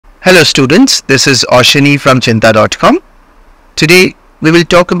Hello students, this is Oshini from Cheenta.com. Today we will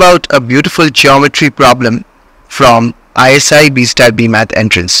talk about a beautiful geometry problem from ISI-CMI Math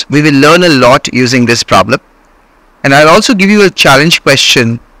Entrance. We will learn a lot using this problem, and I'll also give you a challenge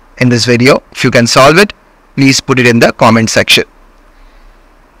question in this video. If you can solve it, please put it in the comment section.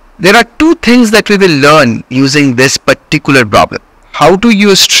 There are two things that we will learn using this particular problem: how to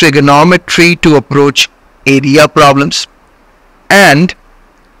use trigonometry to approach area problems, and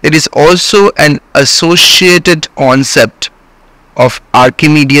there is also an associated concept of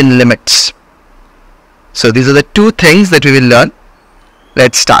Archimedean limits. So these are the two things that we will learn.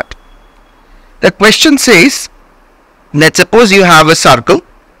 Let's start. The question says, let's suppose you have a circle,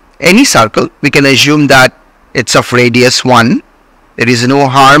 any circle. We can assume that it's of radius 1. There is no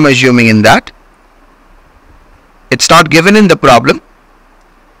harm assuming in that. It's not given in the problem,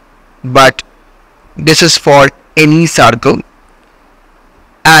 but this is for any circle.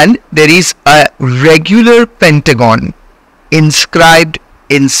 And there is a regular pentagon inscribed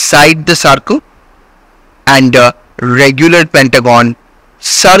inside the circle and a regular pentagon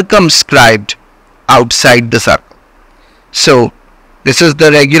circumscribed outside the circle. So this is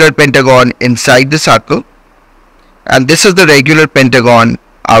the regular pentagon inside the circle, and this is the regular pentagon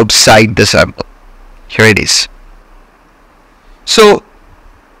outside the circle. Here it is. So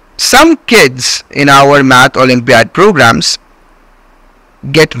some kids in our Math Olympiad programs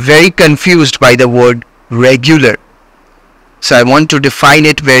get very confused by the word regular. So I want to define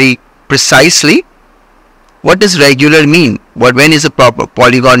it very precisely. What does regular mean? When is a proper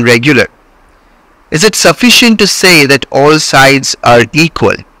polygon regular? Is it sufficient to say that all sides are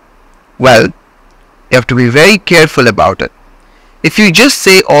equal? Well, you have to be very careful about it. If you just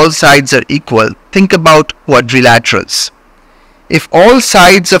say all sides are equal, think about quadrilaterals. If all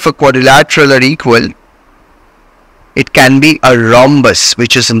sides of a quadrilateral are equal, it can be a rhombus,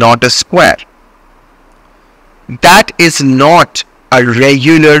 which is not a square. That is not a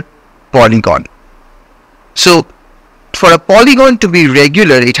regular polygon. So for a polygon to be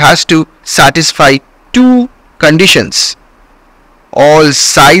regular, it has to satisfy two conditions: all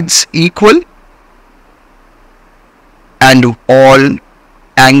sides equal and all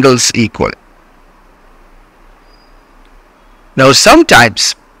angles equal. Now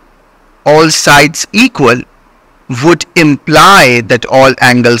sometimes all sides equal would imply that all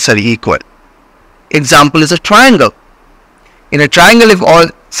angles are equal. Example is a triangle. In a triangle, if all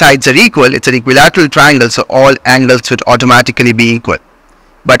sides are equal, it's an equilateral triangle, so all angles would automatically be equal.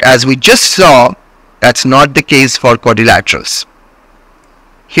 But as we just saw, that's not the case for quadrilaterals.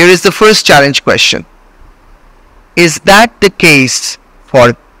 Here is the first challenge question. Is that the case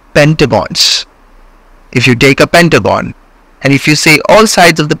for pentagons? If you take a pentagon, and if you say all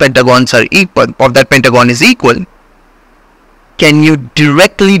sides of the pentagons are equal, or that pentagon is equal, can you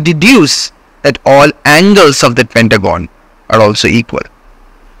directly deduce that all angles of that pentagon are also equal?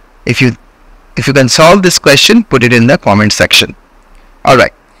 If you can solve this question, put it in the comment section.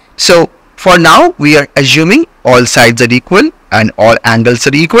 Alright, so for now we are assuming all sides are equal and all angles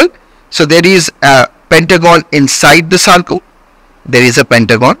are equal. So there is a pentagon inside the circle, there is a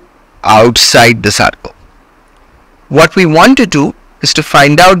pentagon outside the circle. What we want to do is to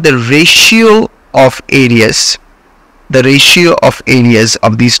find out the ratio of areas,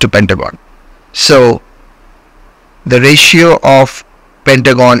 of these two pentagons. So the ratio of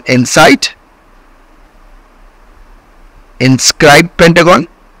pentagon inscribed pentagon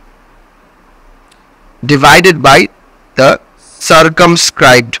divided by the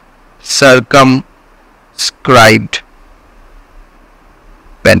circumscribed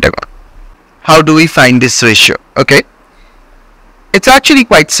pentagon. How do we find this ratio? Okay, it's actually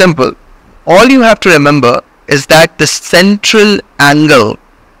quite simple. All you have to remember is that the central angle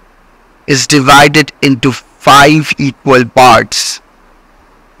is divided into 5 equal parts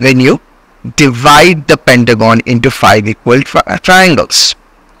when you divide the pentagon into 5 equal triangles.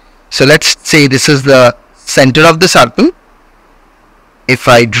 So let's say this is the center of the circle. If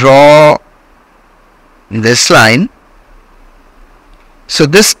I draw this line, so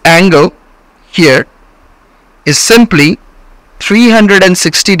this angle here is simply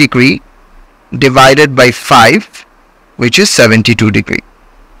 360 degree divided by 5, which is 72 degree,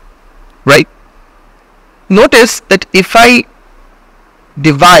 right? Notice that if I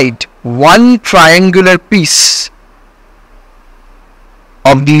divide one triangular piece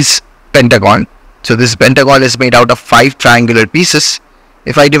of these pentagon, so this pentagon is made out of 5 triangular pieces.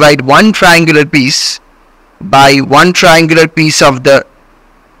 If I divide one triangular piece by one triangular piece of the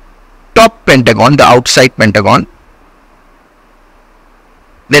top pentagon, the outside pentagon,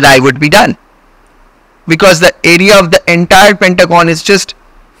 then I would be done. because the area of the entire pentagon is just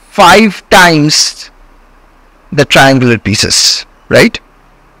 5 times the triangular pieces, right?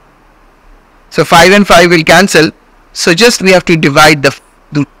 So 5 and 5 will cancel. So just we have to divide the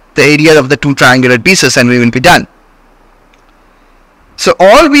area of the 2 triangular pieces and we will be done. So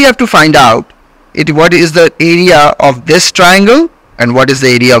all we have to find out is what is the area of this triangle and what is the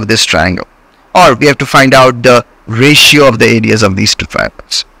area of this triangle. Or we have to find out the ratio of the areas of these 2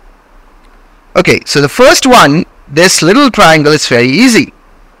 triangles. Okay, so the first one, this little triangle is very easy.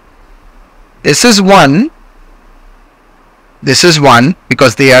 This is 1. This is 1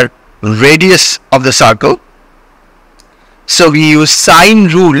 because they are radius of the circle. So we use sine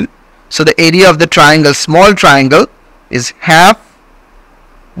rule. So the area of the triangle, small triangle, is half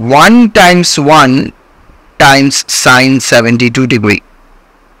 1 times 1 times sine 72 degree.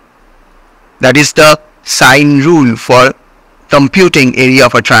 That is the sine rule for computing area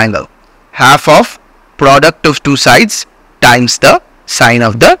of a triangle. Half of product of 2 sides times the sine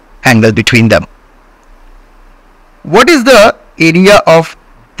of the angle between them. What is the area of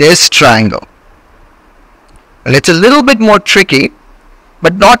this triangle? Well, it's a little bit more tricky,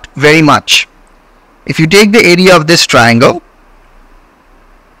 but not very much. If you take the area of this triangle,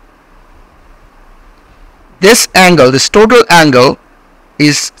 this angle, this total angle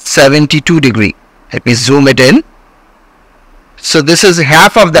is 72 degree. Let me zoom it in. So this is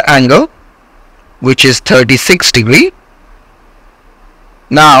half of the angle, which is 36 degree.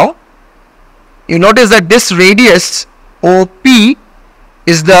 Now, you notice that this radius OP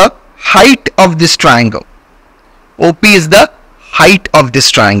is the height of this triangle. OP is the height of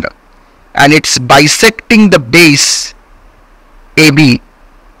this triangle and it's bisecting the base AB.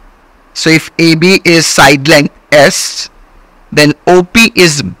 So if AB is side length S, then OP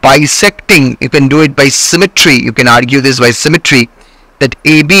is bisecting. You can do it by symmetry. You can argue this by symmetry, that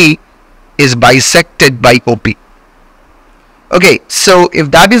AB is bisected by OP. Okay, so if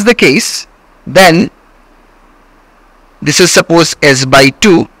that is the case, then this is suppose S by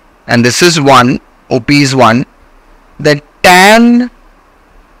 2 and this is 1, OP is 1, then tan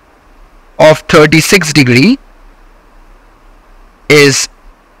of 36 degree is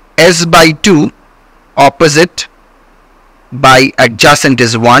S by 2, opposite by adjacent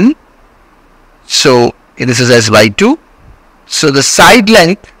is 1. So this is S by 2. So the side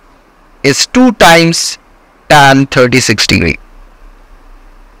length is 2 times tan 36 degree.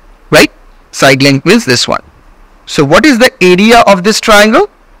 Right? Side length is this one. So what is the area of this triangle?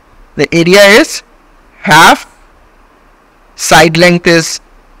 The area is half. Side length is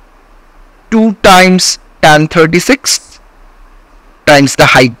 2 times tan 36 times the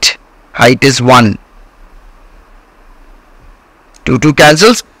height. Height is 1. 2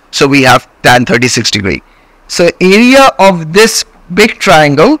 cancels. So we have tan 36 degree. So area of this big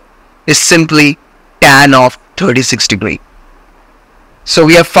triangle is simply tan of 36 degree. So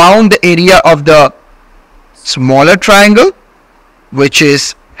we have found the area of the smaller triangle, which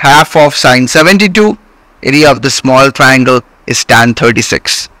is half of sine 72. Area of the small triangle is tan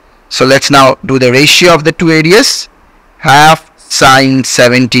 36. So let's now do the ratio of the 2 areas. Half sine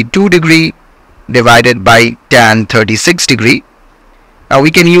 72 degree divided by tan 36 degree. Now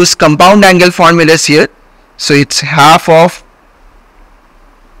we can use compound angle formulas here. So it's half of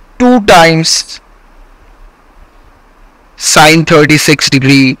 2 times sine 36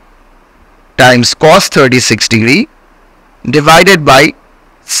 degree times cos 36 degree divided by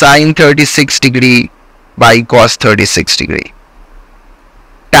sine 36 degree by cos 36 degree.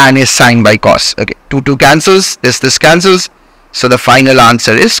 Tan is sine by cos. Okay, 2 cancels, this cancels. So the final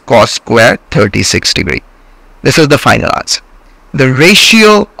answer is cos square 36 degree. This is the final answer. The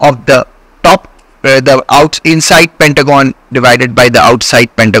ratio of the top, inside pentagon divided by the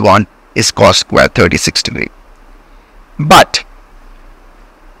outside pentagon is cos square 36 degree. But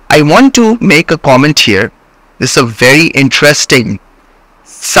I want to make a comment here. This is a very interesting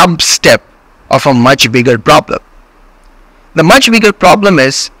sub-step of a much bigger problem. The much bigger problem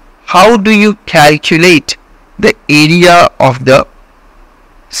is, how do you calculate the area of the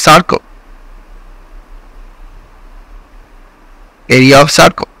circle? Area of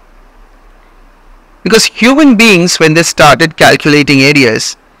circle. Because human beings, when they started calculating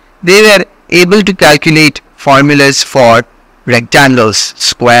areas, they were able to calculate formulas for rectangles,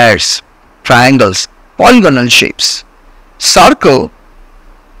 squares, triangles, polygonal shapes. Circle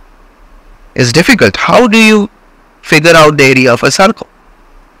is difficult. How do you figure out the area of a circle?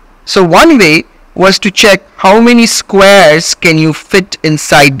 So one way was to check how many squares can you fit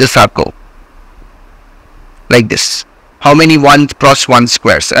inside the circle. Like this. How many 1 cross 1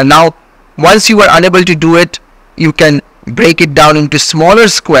 squares. And now once you are unable to do it, you can break it down into smaller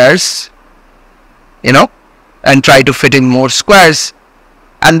squares, and try to fit in more squares.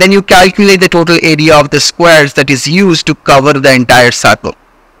 and then you calculate the total area of the squares that is used to cover the entire circle.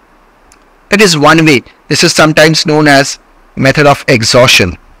 That is one way. This is sometimes known as method of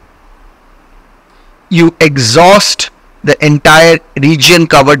exhaustion. You exhaust the entire region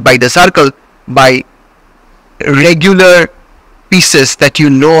covered by the circle by regular pieces that you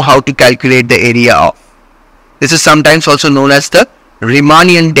know how to calculate the area of. This is sometimes also known as the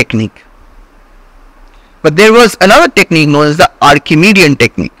Riemannian technique. But there was another technique known as the Archimedean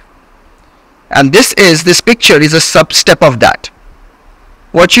technique. And this picture is a sub-step of that.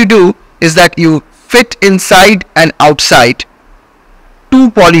 What you do is that you fit inside and outside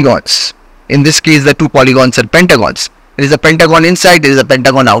two polygons. In this case, the two polygons are pentagons. There is a pentagon inside, there is a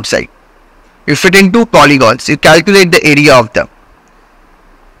pentagon outside. You fit in two polygons, you calculate the area of them.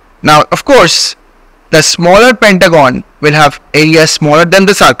 Now, of course, the smaller pentagon will have area smaller than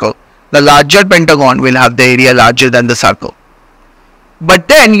the circle. The larger pentagon will have the area larger than the circle. But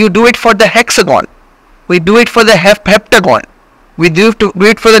then you do it for the hexagon. We do it for the heptagon. We do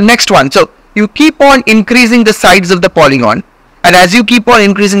it for the next one. So you keep on increasing the sides of the polygon. And as you keep on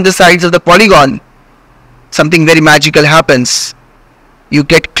increasing the sides of the polygon, something very magical happens. You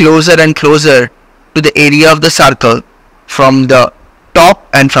get closer and closer to the area of the circle from the top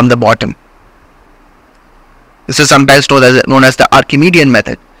and from the bottom. This is sometimes known as the Archimedean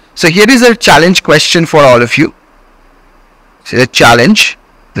method. So here is a challenge question for all of you. So the challenge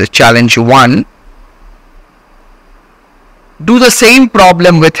 1. Do the same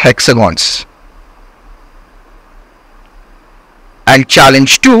problem with hexagons. And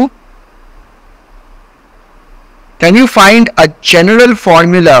challenge 2. Can you find a general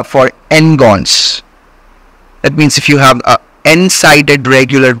formula for n-gons? That means if you have a n-sided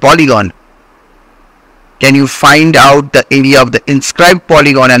regular polygon, can you find out the area of the inscribed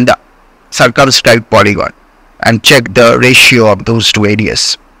polygon and the circumscribed polygon and check the ratio of those two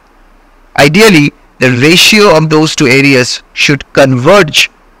areas? Ideally, the ratio of those two areas should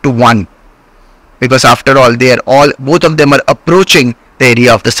converge to 1, because after all, both of them are approaching the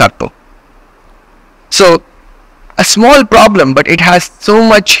area of the circle. So a small problem, but it has so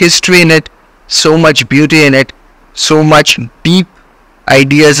much history in it, so much beauty in it, so much deep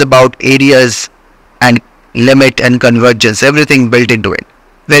ideas about areas and limit and convergence, everything built into it.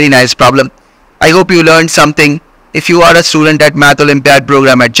 Very nice problem. I hope you learned something. If you are a student at Math Olympiad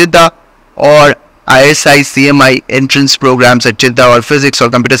program at Cheenta, or ISI-CMI entrance programs at Cheenta, or physics or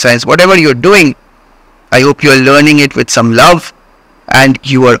computer science, whatever you're doing, I hope you are learning it with some love, and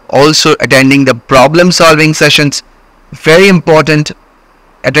you are also attending the problem solving sessions. Very important.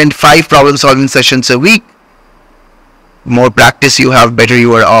 Attend 5 problem solving sessions a week. More practice you have, better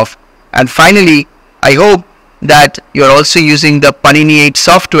you are off. And finally, I hope that you are also using the Panini 8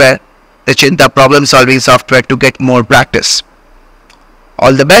 software, the Cheenta problem solving software, to get more practice.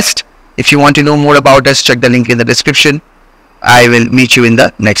 All the best. If you want to know more about us, check the link in the description. I will meet you in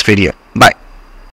the next video. Bye.